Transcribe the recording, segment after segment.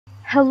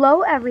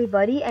Hello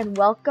everybody and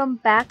welcome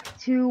back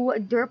to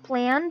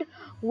D3rpland,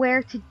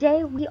 where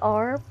today we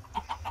are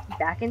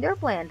back in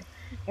D3rpland.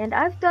 And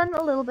I've done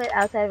a little bit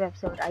outside of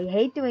episode. I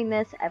hate doing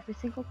this every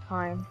single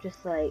time,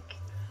 just like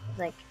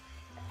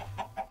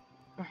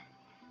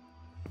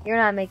you're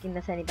not making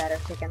this any better,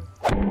 chicken.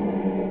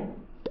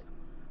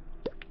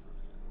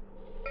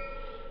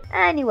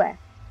 Anyway,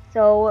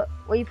 so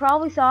what you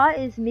probably saw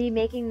is me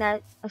making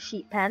that a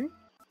sheep pen.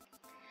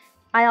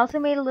 I also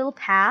made a little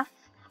path.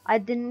 I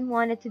didn't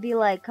want it to be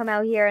like come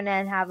out here and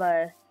then have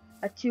a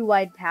too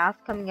wide path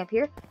coming up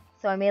here.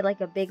 So I made like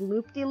a big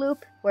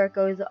loop-de-loop where it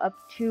goes up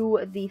to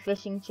the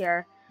fishing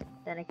chair.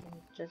 Then I can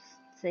just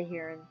sit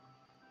here and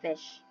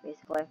fish,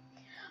 basically.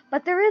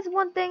 But there is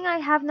one thing I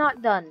have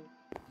not done.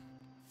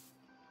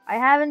 I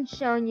haven't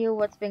shown you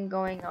what's been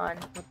going on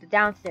with the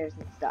downstairs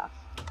and stuff.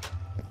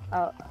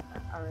 Oh,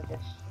 I'm gonna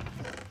just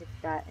stick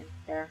that in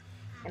there.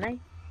 Can I?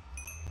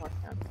 What's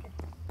down?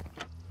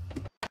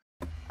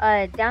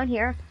 Okay. Down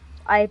here,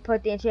 I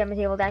put the enchantment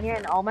table down here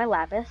and all my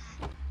lapis.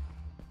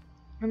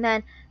 And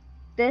then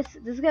this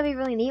is gonna be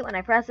really neat. When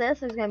I press this,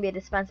 there's gonna be a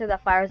dispenser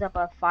that fires up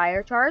a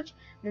fire charge.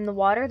 And in the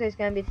water, there's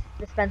gonna be a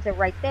dispenser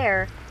right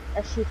there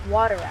that shoots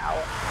water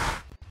out.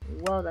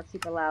 Whoa, that's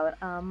super loud.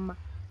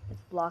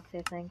 It's blocks,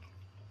 I think.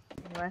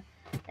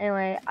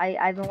 Anyway,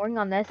 I've been working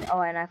on this.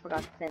 Oh, and I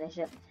forgot to finish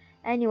it.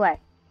 Anyway,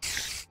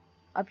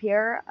 up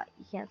here,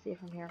 you can't see it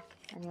from here.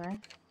 Anyway,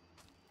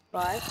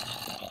 but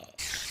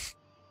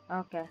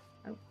okay,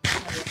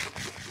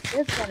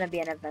 this is gonna be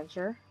an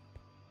adventure.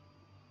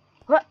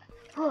 What?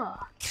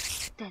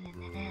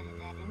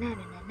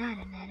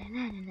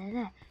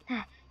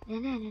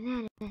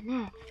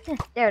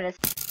 There it is.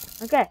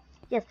 Okay,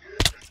 yes.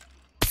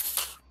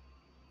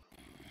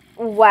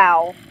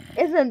 Wow,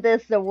 isn't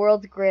this the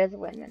world's greatest?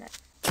 Wait a minute.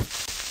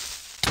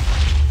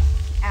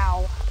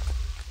 Ow.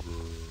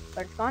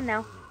 But it's gone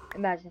now.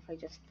 Imagine if I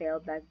just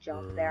failed that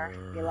jump there.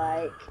 Be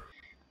like,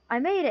 I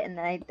made it and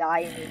then I die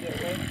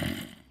immediately.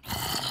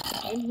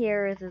 In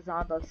here is a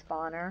zombo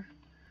spawner.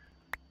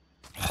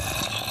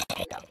 There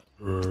we go.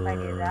 I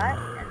do that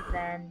and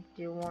then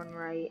do one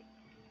right.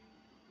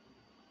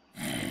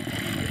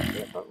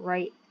 But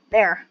right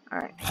there.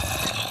 Alright.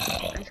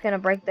 I'm just gonna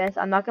break this.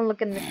 I'm not gonna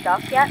look in the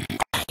stuff yet.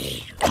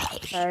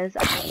 Because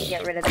I need to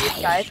get rid of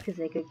these guys because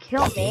they could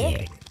kill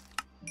me.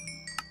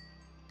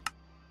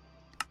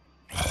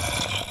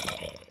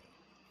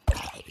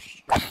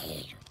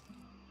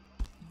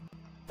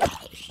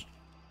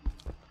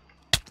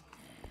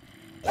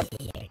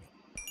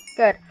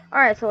 Good.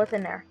 Alright, so what's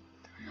in there?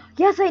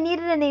 Yes, I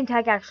needed a name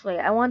tag actually.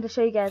 I wanted to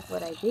show you guys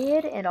what I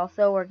did, and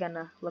also we're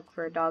gonna look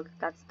for a dog.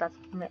 That's the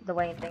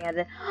main thing I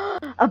did.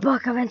 A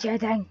book of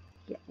enchanting!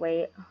 Yeah,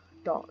 wait.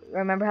 Don't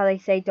remember how they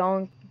say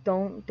don't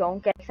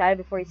get excited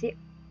before you see it?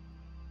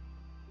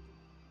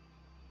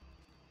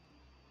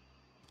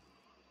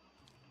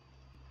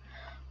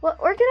 Well,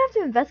 we're gonna have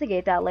to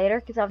investigate that later,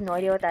 because I have no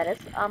idea what that is.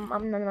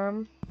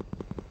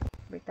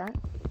 Break that.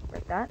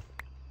 Break that.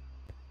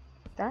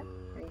 That.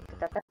 Put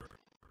that back.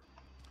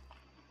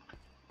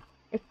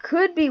 It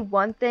could be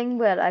one thing,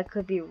 but I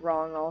could be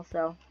wrong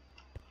also.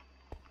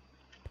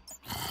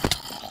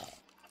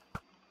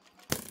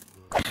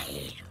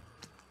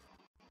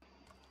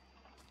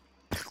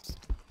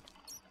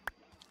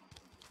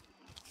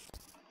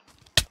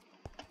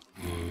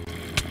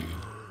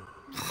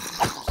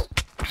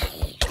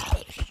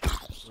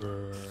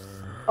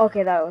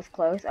 Okay, that was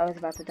close. I was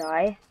about to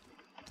die.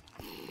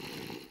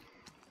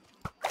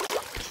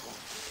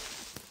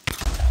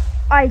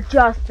 I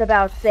just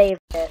about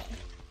saved it.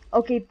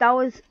 Okay, that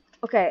was...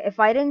 Okay, if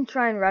I didn't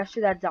try and rush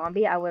to that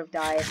zombie, I would have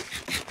died.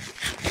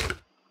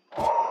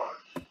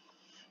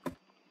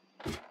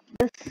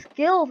 The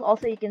skills,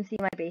 also, you can see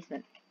my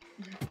basement.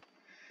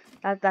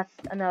 That's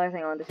another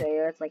thing I wanted to show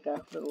you. It's like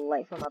a little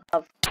light from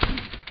above.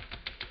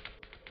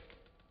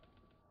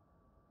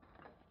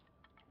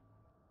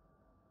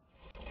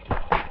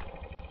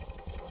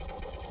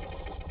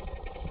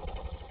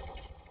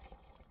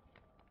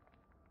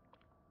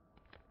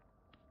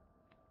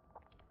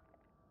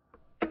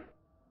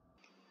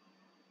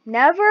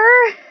 Never?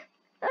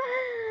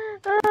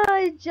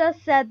 I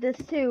just said this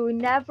too.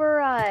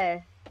 Never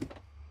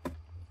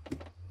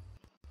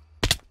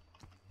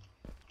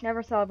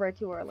celebrate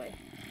too early.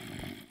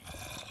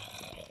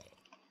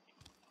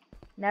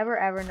 Never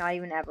ever, not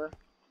even ever.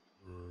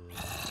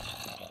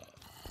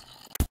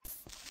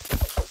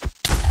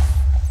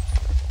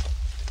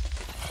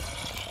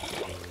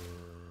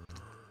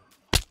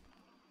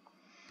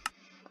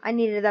 I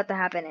needed that to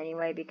happen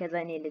anyway because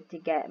I needed to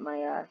get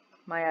my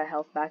my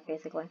health back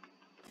basically.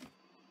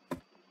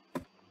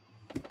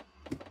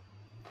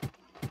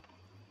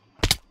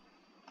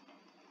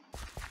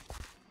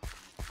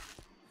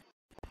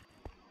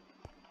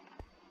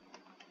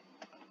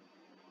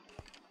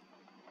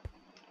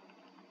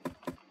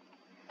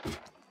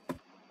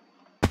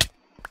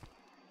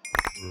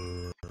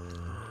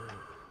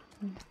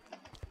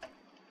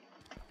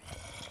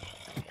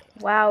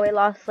 Wow, it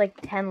lost like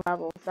 10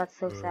 levels. That's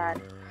so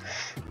sad.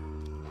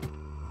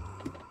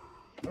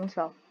 Almost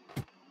fell.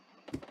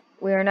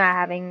 We are not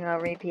having a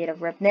repeat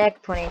of Rip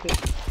Nick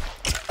 2018.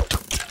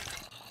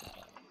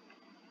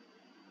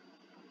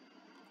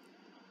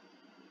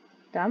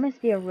 That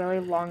must be a really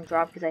long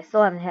drop because I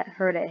still haven't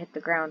heard it hit the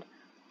ground.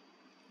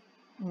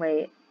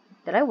 Wait,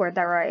 did I word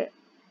that right?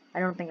 I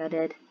don't think I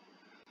did.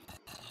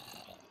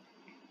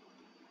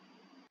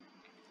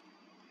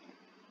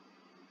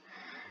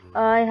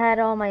 I had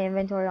all my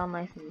inventory all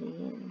nice and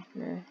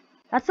neat.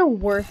 That's the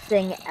worst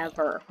thing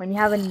ever. When you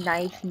have a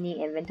nice,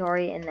 neat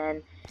inventory and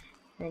then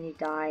you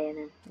die and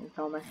then it's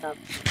all messed up.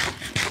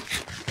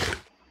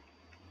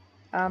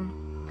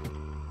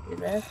 Do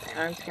this. And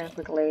I'm just gonna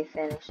quickly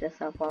finish this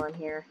up while I'm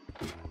here.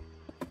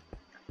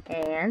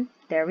 And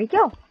there we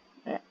go.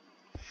 Yeah.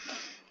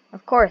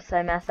 Of course,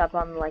 I messed up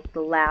on like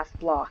the last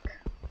block.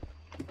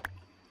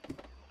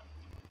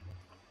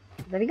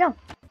 There we go.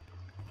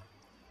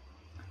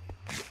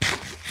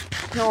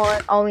 No,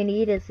 all we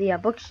need is the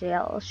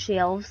bookshelves.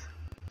 Shelves,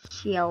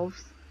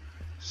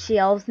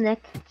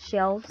 Nick.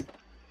 Shelves.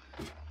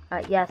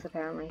 Yes,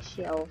 apparently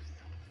shelves.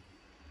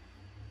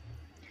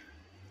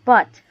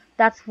 But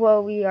that's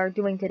what we are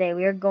doing today.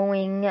 We are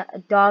going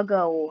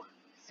doggo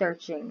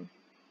searching.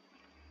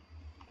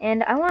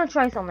 And I want to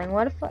try something.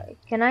 What if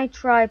can I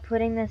try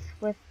putting this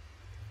with?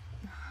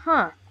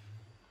 Huh.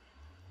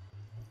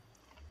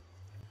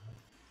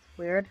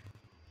 Weird.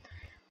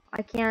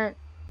 I can't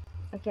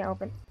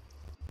open.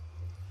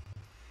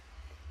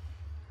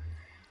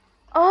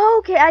 Oh,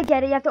 okay, I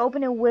get it. You have to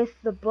open it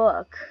with the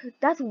book.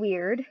 That's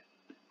weird.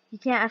 You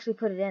can't actually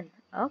put it in.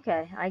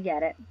 Okay, I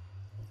get it.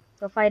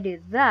 So if I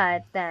do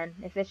that, then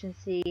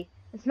efficiency...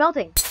 It's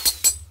melting.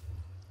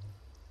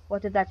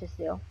 What did that just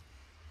do?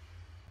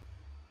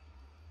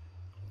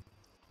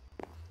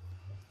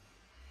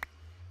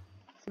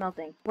 It's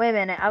melting. Wait a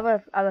minute, I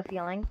have a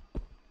feeling.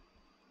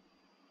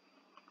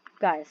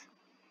 Guys,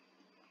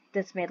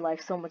 this made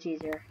life so much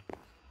easier.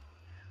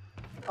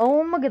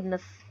 Oh my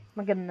goodness.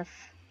 My goodness.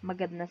 My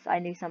goodness. I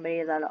knew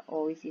somebody that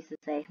always used to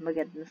say, my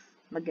goodness.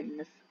 My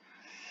goodness.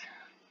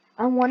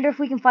 I wonder if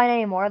we can find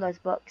any more of those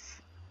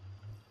books.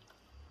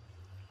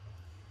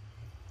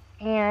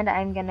 And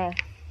I'm gonna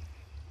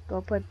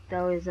go put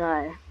those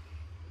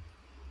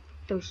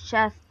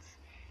chests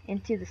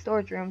into the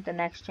storage room the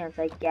next chance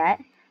I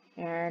get.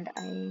 And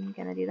I'm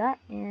gonna do that,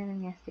 and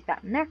I'm gonna stick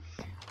that in there.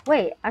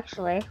 Wait,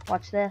 actually,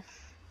 watch this.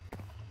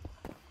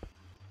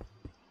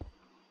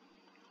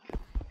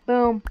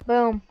 Boom,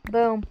 boom,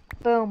 boom,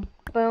 boom,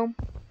 boom,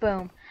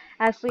 boom.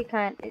 Actually, it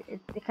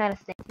kind of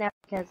stinks now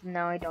because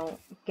now I don't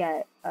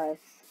get a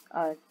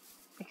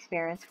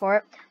experience for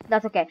it.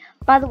 That's okay.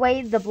 By the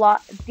way,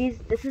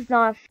 this is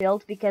not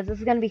filled because this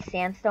is gonna be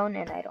sandstone,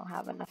 and I don't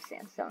have enough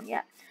sandstone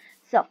yet.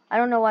 So I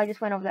don't know why I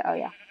just went over there. Oh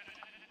yeah.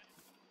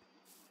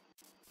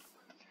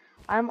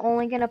 I'm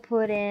only gonna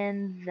put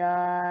in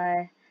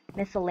the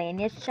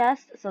miscellaneous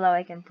chest so that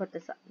I can put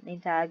this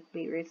name tag,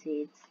 beetroot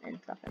seeds, and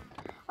stuff in.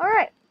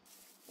 Alright.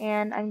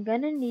 And I'm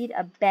gonna need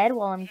a bed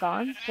while I'm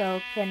gone, so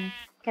can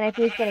I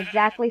please get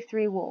exactly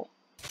 3 wool?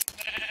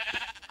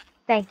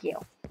 Thank you.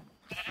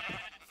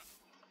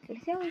 Did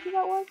you see how easy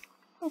that was?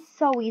 That was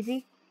so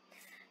easy.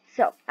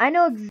 So, I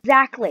know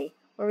exactly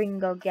where we can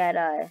go get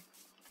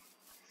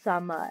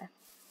some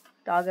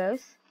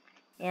doggos.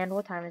 And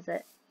what time is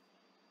it?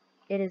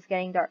 It is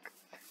getting dark.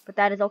 But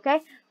that is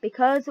okay,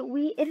 because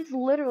it is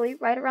literally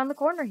right around the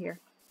corner here.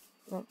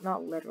 Well,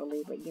 not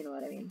literally, but you know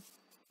what I mean.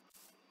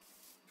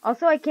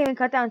 Also, I came and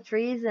cut down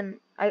trees, and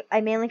I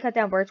mainly cut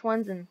down birch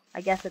ones, and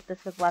I guess that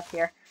this was left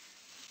here.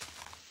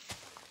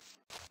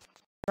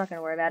 I'm not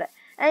gonna worry about it.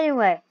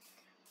 Anyway,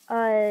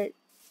 it's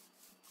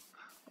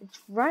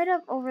right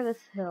up over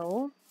this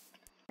hill,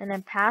 and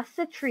then past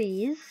the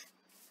trees,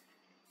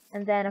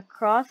 and then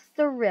across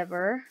the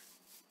river.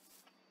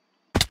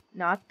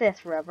 Not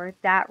this river,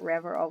 that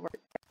river over there.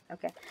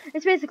 Okay,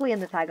 it's basically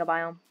in the taiga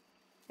biome.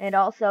 And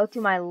also,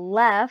 to my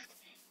left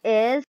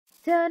is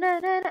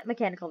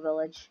Mechanical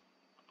Village.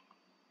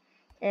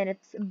 And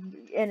it's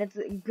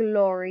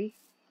glory.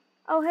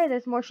 Oh hey,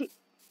 there's more sheep.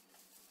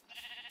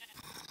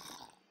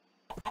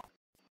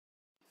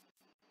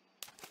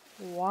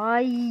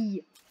 Why?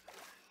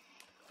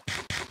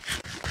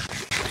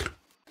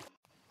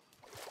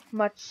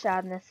 Much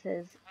sadness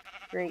is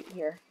great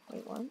here.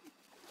 Wait, what?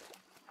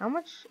 How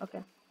much?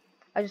 Okay.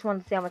 I just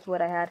wanted to see how much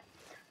wood I had.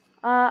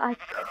 I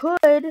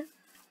could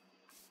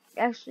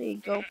actually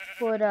go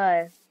put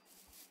a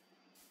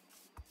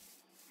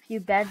few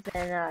beds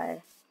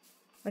in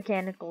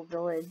Mechanical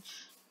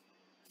Village.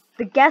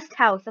 The guest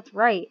house, that's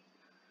right.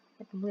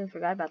 I completely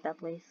forgot about that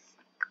place.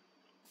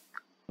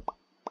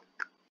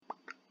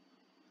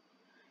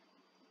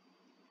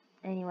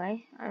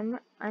 Anyway,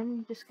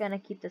 I'm just gonna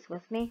keep this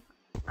with me.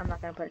 I'm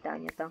not gonna put it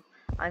down yet though.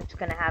 I'm just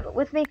gonna have it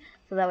with me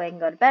so that way I can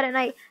go to bed at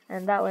night,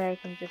 and that way I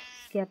can just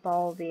skip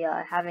all the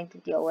having to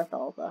deal with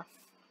all the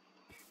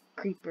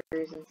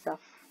creepers and stuff.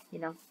 You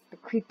know, the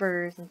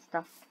creepers and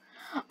stuff.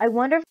 I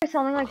wonder if there's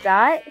something like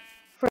that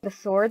for the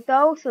sword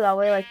though, so that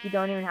way like you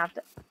don't even have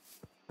to.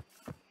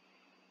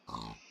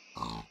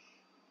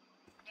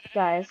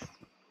 Guys,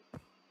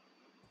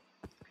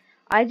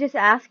 I just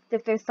asked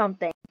if there's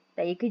something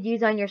that you could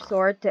use on your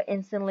sword to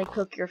instantly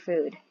cook your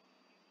food.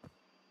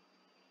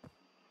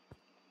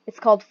 It's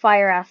called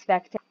fire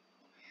aspect.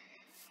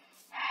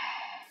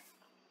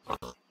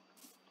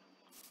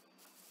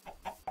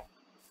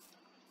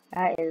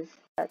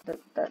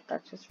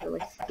 That's just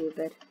really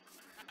stupid.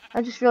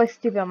 That's just really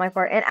stupid on my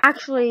part. And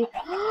actually,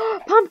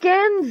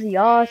 pumpkins!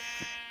 Yes!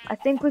 I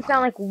think we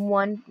found like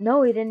one. No,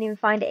 we didn't even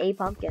find a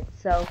pumpkin.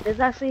 So this is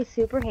actually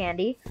super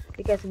handy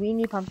because we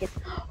need pumpkins.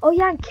 Oh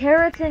yeah, and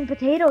carrots and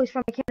potatoes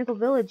from Mechanical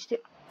Village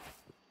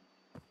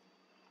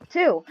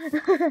too.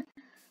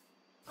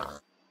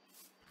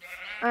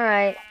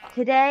 Alright,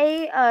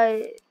 today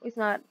was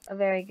not a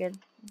very good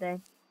day.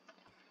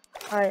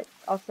 Alright,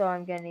 also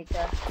I'm gonna need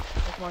to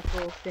make more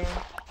tools soon.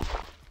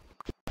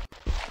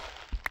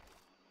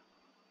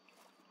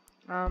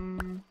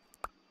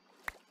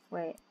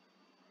 Wait,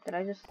 did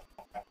I just,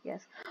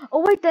 yes.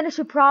 Oh wait, then I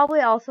should probably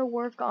also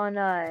work on,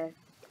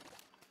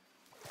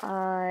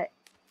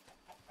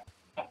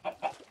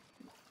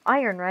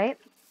 iron, right?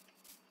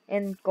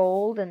 And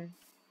gold, and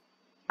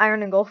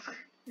iron and gold.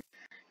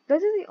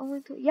 Those are the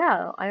only two,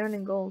 yeah, iron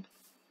and gold.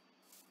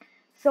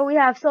 So we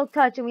have Silk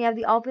Touch, and we have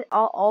the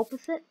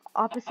opposite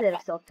of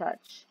Silk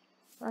Touch.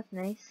 That's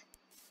nice.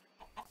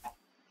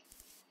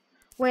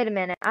 Wait a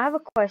minute, I have a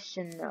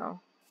question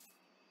though.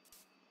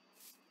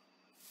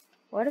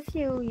 What if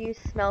you use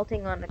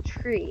smelting on a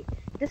tree?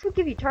 This would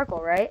give you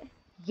charcoal, right?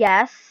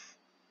 Yes.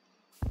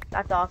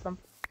 That's awesome.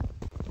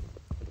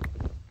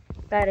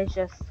 That is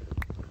just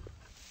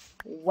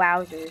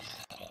wowzers.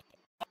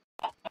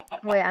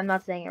 Wait, I'm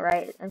not saying it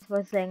right. I'm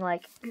supposed to saying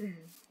like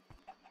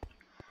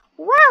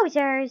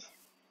wowzers.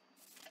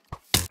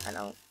 I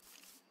don't.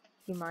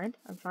 Do you mind?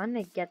 I'm trying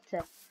to get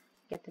to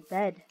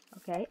bed.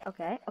 Okay.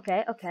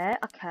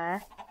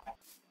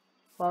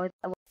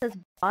 What's this,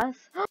 boss?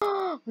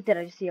 What did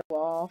I just see? A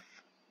wolf?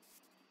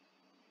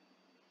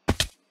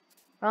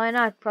 Probably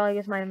not. Probably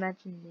just my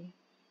imagination.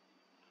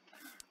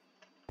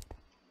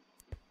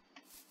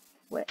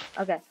 Wait.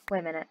 Okay. Wait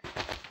a minute.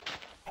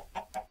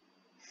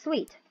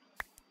 Sweet.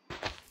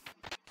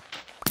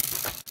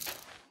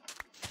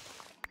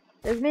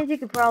 This means you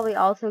could probably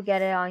also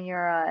get it on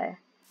your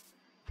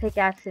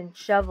pickaxe and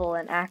shovel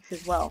and axe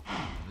as well.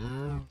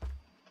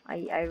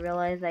 I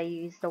realize I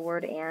used the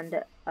word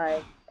and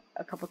a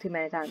couple too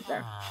many times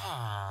there.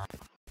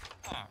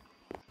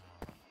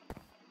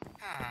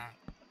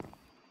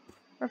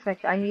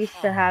 Perfect. I'm used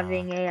to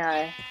having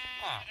a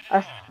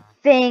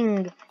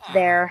thing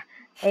there,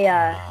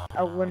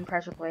 a wooden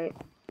pressure plate.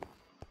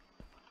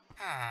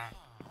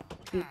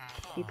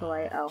 Be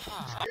polite. Oh,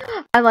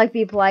 I'm like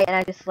be polite, and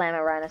I just slam it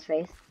right in his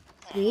face.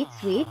 Sweet,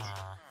 sweet.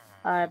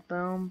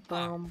 Boom,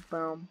 boom,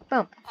 boom,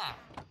 boom.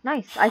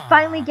 Nice. I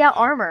finally get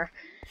armor.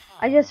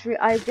 I just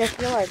realized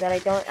that I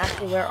don't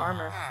actually wear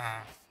armor.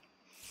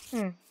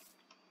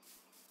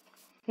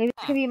 Maybe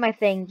this could be my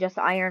thing, just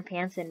iron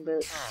pants and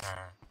boots.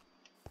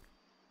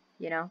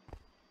 You know?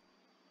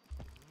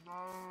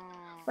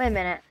 Wait a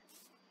minute.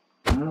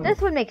 This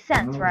would make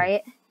sense,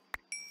 right?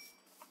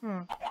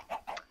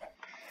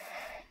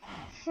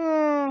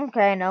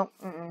 Okay, nope.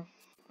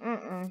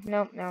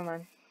 Nope, never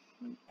mind.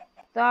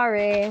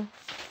 Sorry.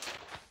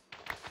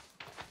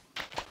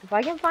 If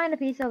I can find a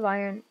piece of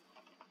iron...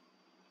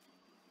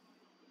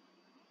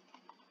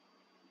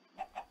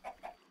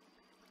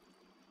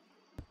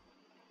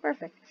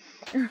 Perfect.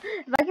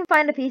 If I can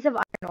find a piece of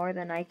iron ore,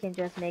 then I can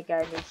just make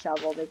a new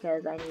shovel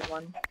because I need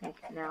one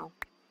like now.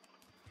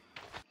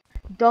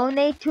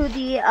 Donate to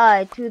the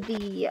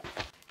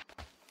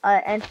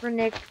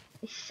Enfrenic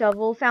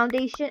Shovel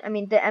Foundation. I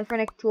mean the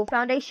Enfrenic Tool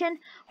Foundation,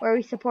 where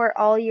we support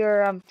all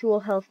your tool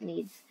health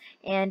needs,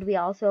 and we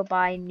also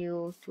buy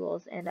new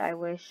tools. And I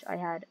wish I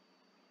had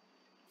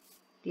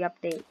the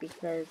update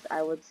because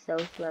I would so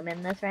swim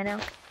in this right now,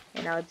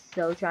 and I would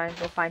so try and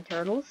go find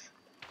turtles.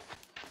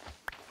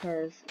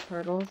 Because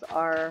turtles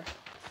are,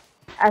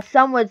 as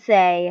some would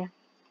say,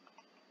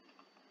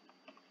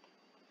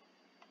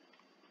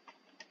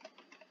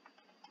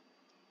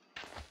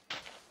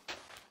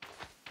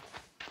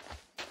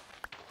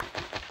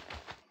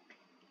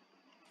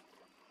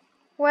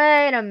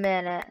 wait a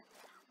minute.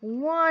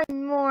 One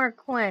more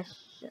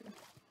question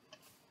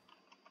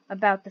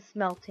about the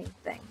smelting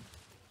thing.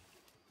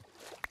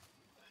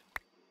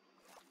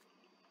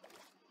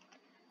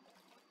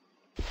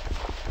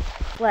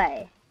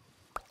 Clay.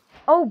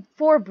 Oh,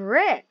 4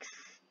 bricks.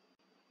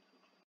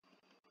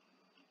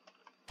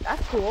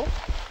 That's cool.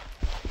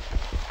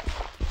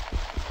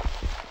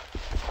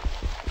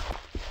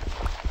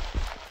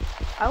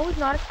 I was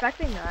not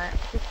expecting that.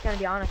 Just gonna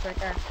be honest right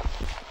there.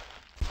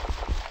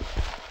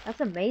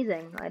 That's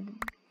amazing.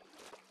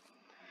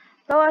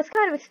 Though I was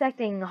kind of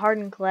expecting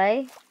hardened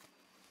clay,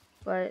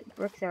 but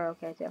bricks are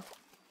okay too.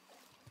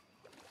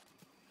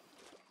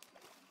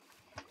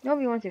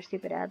 Nobody wants your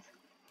stupid ads.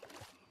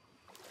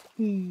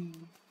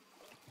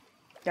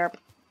 Derp.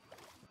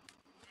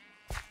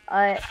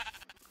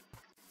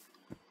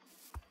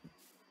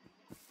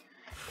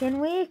 Can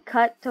we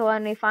cut to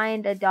when we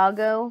find a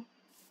doggo,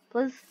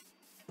 please?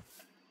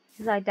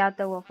 Because I doubt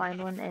that we'll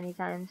find one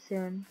anytime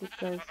soon,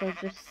 because they're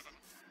just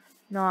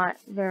not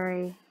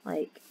very,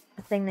 like,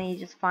 a thing that you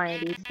just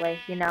find easily,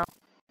 you know?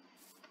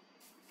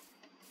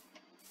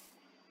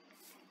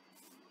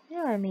 You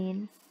know what I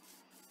mean?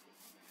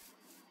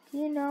 Do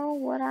you know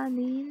what I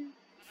mean?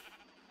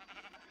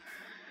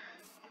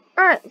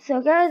 Alright,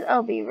 so guys,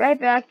 I'll be right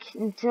back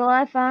until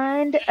I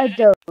find a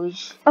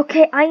Doge.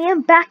 Okay, I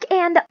am back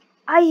and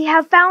I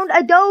have found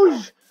a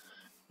Doge!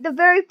 The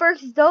very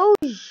first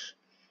Doge!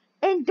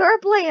 In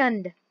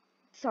D3rpland!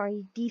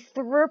 Sorry,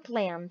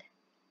 D3rpland.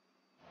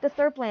 The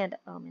D3rpland.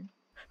 Oh, man.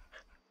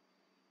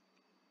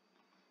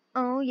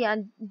 Oh, yeah,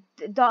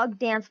 dog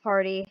dance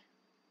party.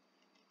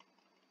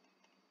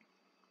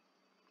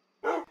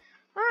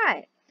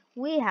 Alright,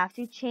 we have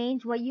to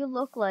change what you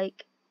look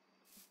like.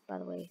 By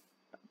the way,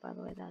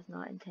 that's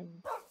not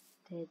intended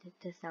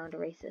to sound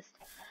racist.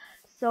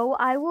 So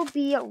I will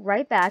be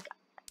right back,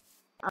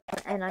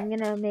 and I'm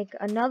gonna make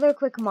another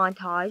quick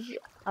montage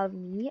of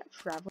me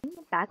traveling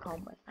back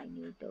home with my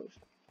new Doge.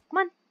 Come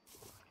on.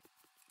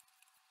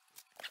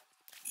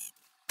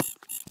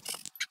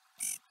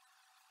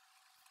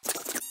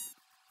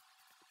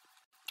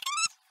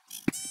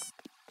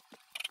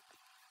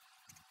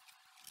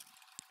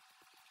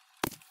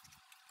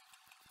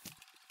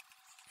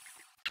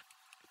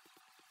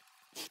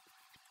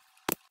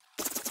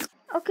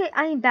 Okay,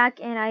 I am back,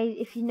 and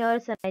if you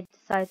notice, I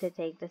decided to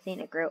take the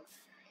scenic route.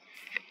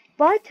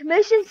 But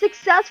mission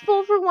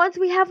successful for once.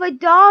 We have a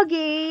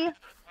doggy,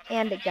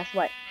 and guess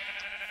what?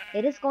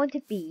 It is going to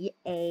be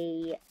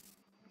a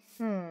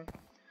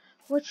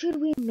what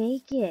should we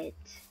make it?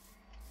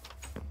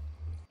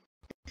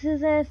 This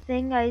is a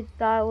thing I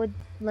thought would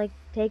like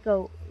take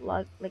a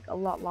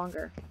lot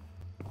longer.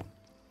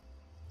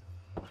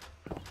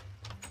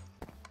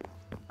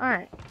 All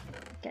right.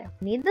 Okay,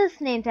 need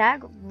this name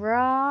tag,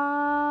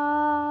 right?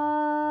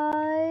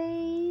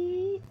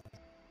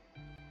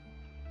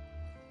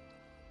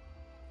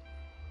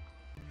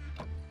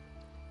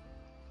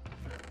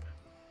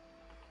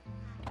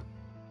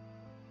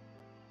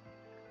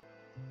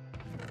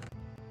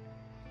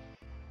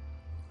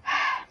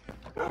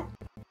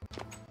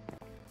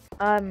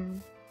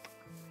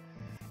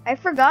 I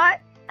forgot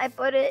I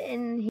put it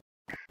in here.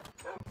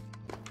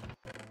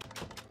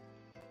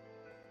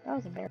 That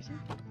was embarrassing.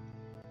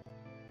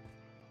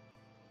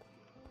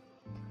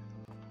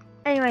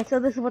 Anyway, so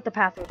this is what the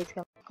pathway is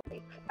going to look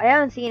like. I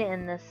haven't seen it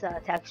in this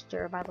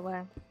texture, by the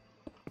way.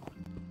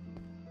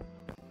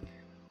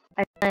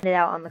 I planned it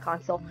out on the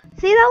console.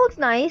 See, that looks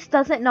nice,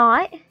 does it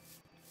not?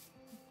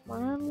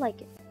 Well, I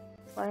like it.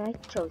 That's why I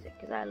chose it,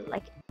 because I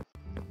like it.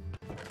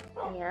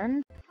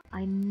 And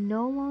I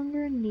no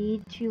longer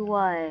need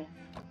to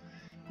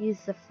use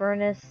the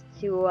furnace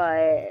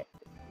to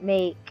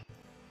make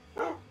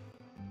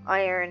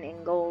iron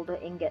and gold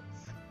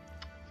ingots.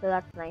 So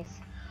that's nice.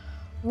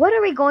 What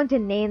are we going to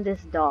name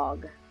this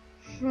dog?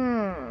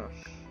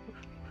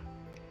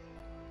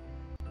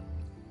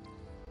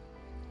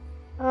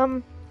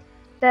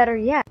 Better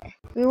yet,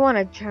 we want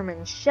a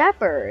German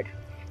Shepherd,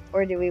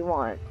 or do we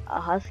want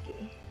a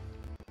Husky?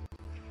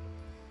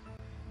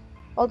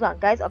 Hold on,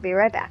 guys, I'll be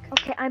right back.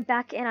 Okay, I'm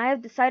back, and I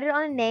have decided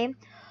on a name.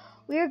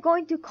 We are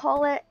going to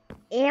call it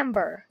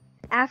Amber,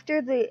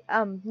 after the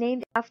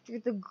named after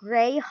the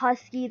gray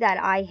husky that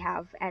I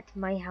have at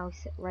my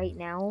house right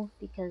now,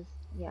 because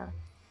yeah.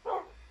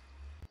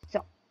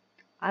 So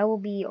I will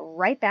be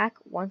right back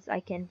once I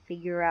can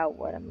figure out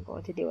what I'm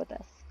going to do with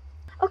this.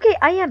 Okay,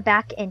 I am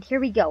back, and here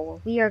we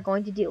go. We are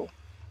going to do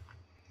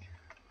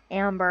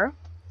Amber,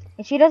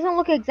 and she doesn't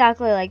look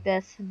exactly like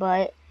this,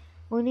 but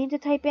we need to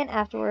type in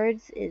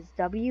afterwards is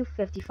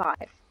W55.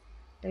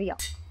 There we go.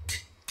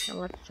 Now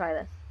let's try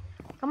this.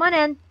 Come on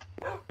in.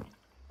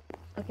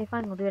 Okay,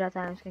 fine. We'll do it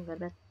outside. I'm just gonna go to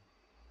bed.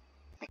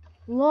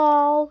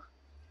 LOL.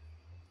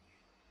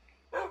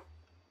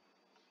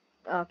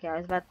 Okay, I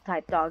was about to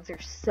type dogs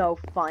are so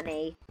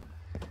funny.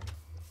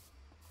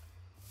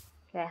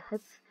 Okay,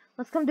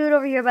 let's come do it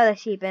over here by the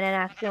sheep and then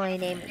accidentally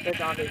name the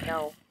zombie.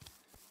 No.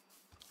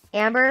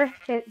 Amber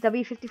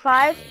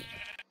W55.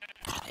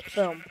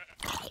 Boom.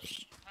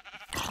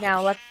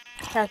 Now let's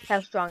test how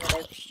strong it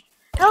is.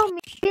 Help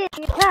me get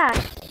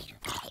attacked.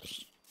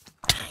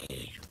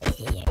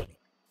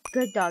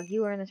 Good dog,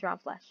 you earn this raw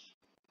flesh.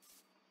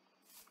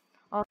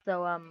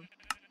 Also,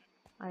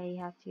 I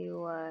have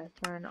to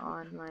turn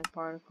on my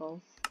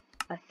particles,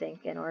 I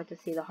think, in order to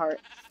see the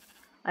hearts.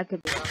 I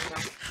could be wrong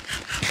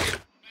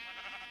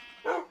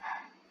though.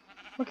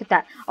 Look at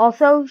that.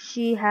 Also,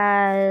 she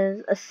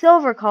has a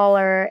silver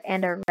collar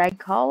and a red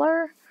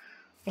collar.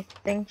 I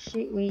think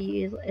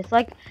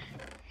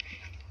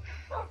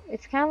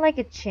it's kind of like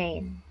a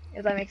chain,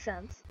 if that makes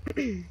sense.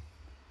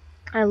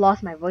 I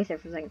lost my voice there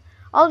for a second.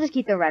 I'll just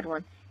keep the red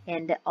one.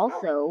 And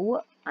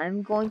also,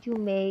 I'm going to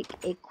make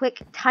a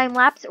quick time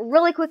lapse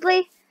really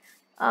quickly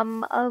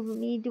of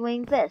me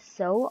doing this.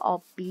 So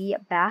I'll be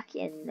back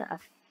in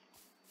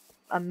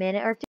a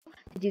minute or two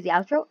to do the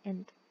outro,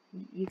 and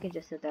you can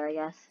just sit there, I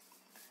guess.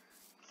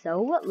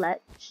 So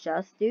let's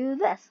just do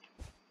this.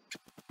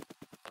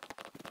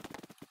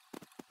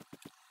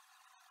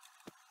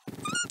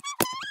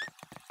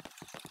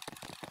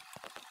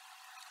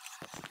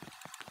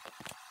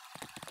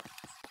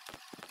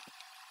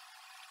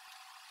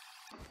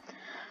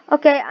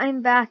 Okay,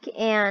 I'm back,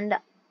 and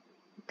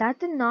that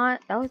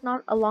was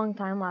not a long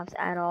time lapse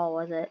at all,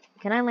 was it?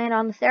 Can I land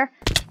on the stair?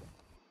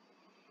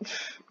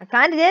 I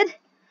kinda did.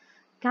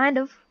 Kind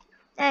of.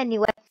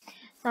 Anyway,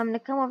 so I'm gonna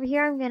come over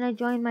here. I'm gonna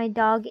join my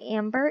dog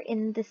Amber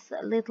in this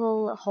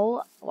little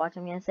hole. Watch,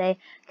 I'm gonna say,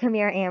 "Come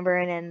here, Amber,"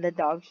 and then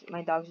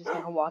my dog's just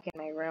gonna walk in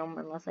my room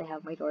unless I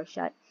have my door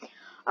shut.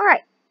 All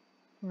right.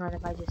 What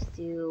if I just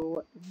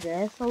do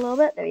this a little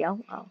bit? There we go.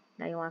 Oh,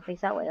 now you want to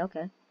face that way?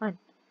 Okay, fine.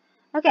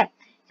 Okay.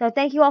 So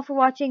thank you all for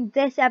watching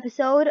this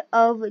episode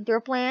of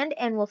D3rpland,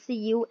 and we'll see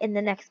you in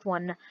the next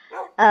one.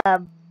 Bye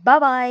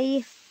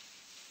bye.